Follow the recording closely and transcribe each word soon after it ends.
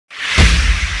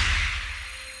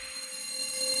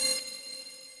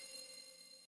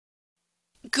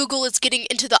Google is getting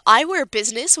into the eyewear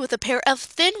business with a pair of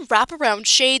thin wraparound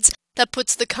shades that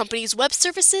puts the company's web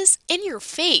services in your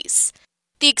face.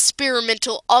 The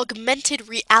experimental augmented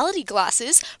reality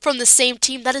glasses from the same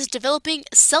team that is developing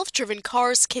self-driven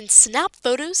cars can snap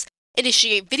photos,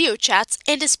 initiate video chats,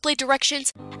 and display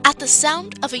directions at the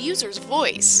sound of a user's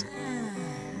voice.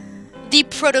 The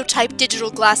prototype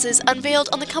digital glasses unveiled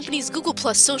on the company's Google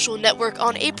Plus social network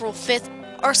on April 5th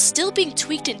are still being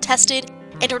tweaked and tested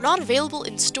and are not available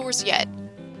in stores yet.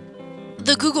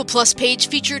 The Google Plus page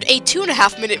featured a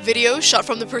 2.5-minute video shot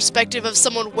from the perspective of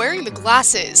someone wearing the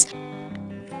glasses.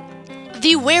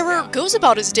 The wearer goes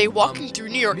about his day walking through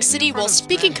New York City while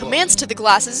speaking commands to the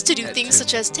glasses to do things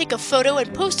such as take a photo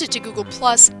and post it to Google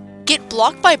Plus, get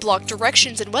block-by-block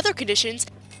directions and weather conditions,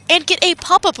 and get a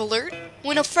pop-up alert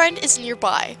when a friend is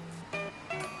nearby.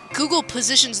 Google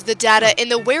positions the data in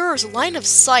the wearer's line of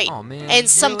sight, and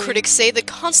some critics say the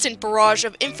constant barrage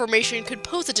of information could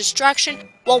pose a distraction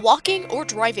while walking or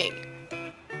driving.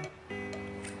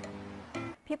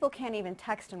 People can't even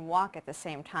text and walk at the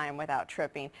same time without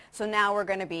tripping. So now we're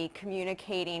going to be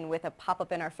communicating with a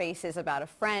pop-up in our faces about a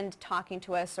friend talking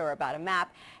to us or about a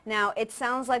map. Now, it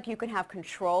sounds like you can have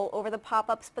control over the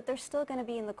pop-ups, but they're still going to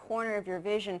be in the corner of your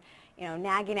vision,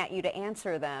 nagging at you to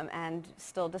answer them and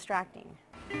still distracting.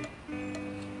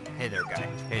 Hey there, guy.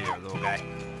 Hey there, little guy.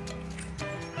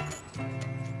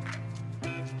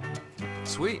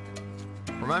 Sweet.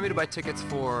 Remind me to buy tickets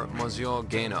for Monsieur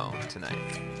Gano tonight.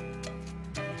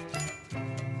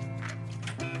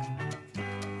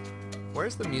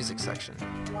 Where's the music section?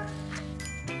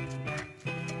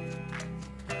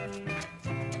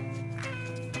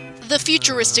 The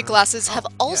Futuristic glasses have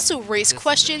also raised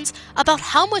questions about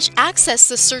how much access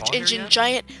the search engine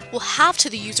giant will have to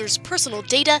the user's personal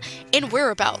data and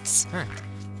whereabouts.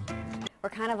 We're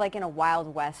kind of like in a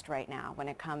wild west right now when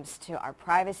it comes to our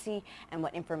privacy and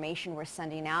what information we're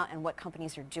sending out and what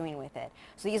companies are doing with it.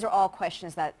 So these are all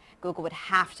questions that Google would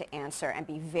have to answer and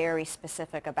be very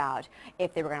specific about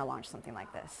if they were going to launch something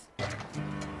like this.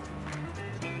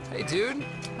 Hey dude,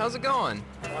 how's it going?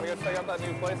 Want to go check out that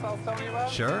new place I was telling you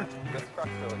about? Sure. This truck's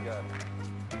really good.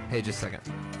 Hey, just a second.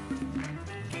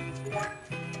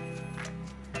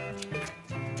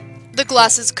 The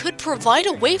glasses could provide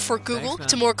a way for Google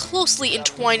to more closely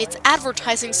entwine its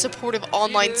advertising-supportive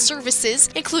online services,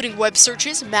 including web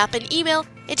searches, map, and email,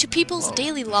 into people's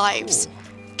daily lives.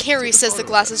 Carrie says the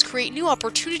glasses create new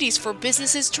opportunities for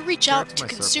businesses to reach out to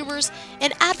consumers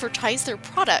and advertise their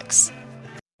products.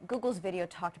 Google's video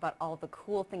talked about all the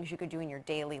cool things you could do in your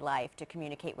daily life to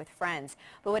communicate with friends.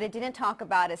 But what it didn't talk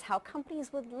about is how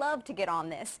companies would love to get on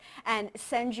this and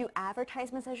send you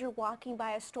advertisements as you're walking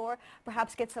by a store,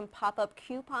 perhaps get some pop-up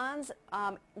coupons.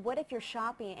 What if you're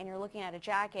shopping and you're looking at a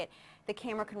jacket, the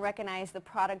camera can recognize the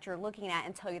product you're looking at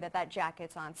and tell you that that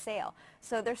jacket's on sale.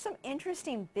 So there's some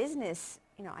interesting business,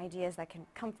 ideas that can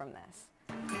come from this.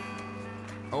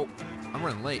 Oh, I'm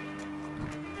running late.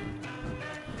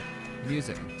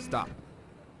 Music, stop.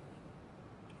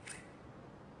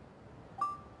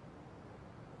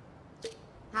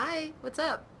 Hi, what's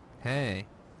up? Hey,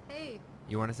 Hey.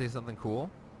 you want to say something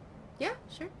cool? Yeah,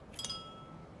 sure.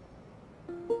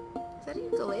 Is that a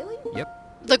ukulele?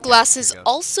 Yep. The glasses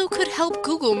also could help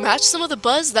Google match some of the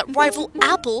buzz that rival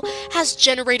Apple has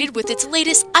generated with its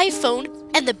latest iPhone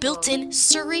and the built-in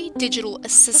Siri digital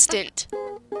assistant.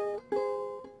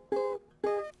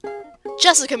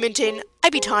 Jessica Minton,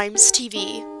 IB Times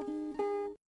TV.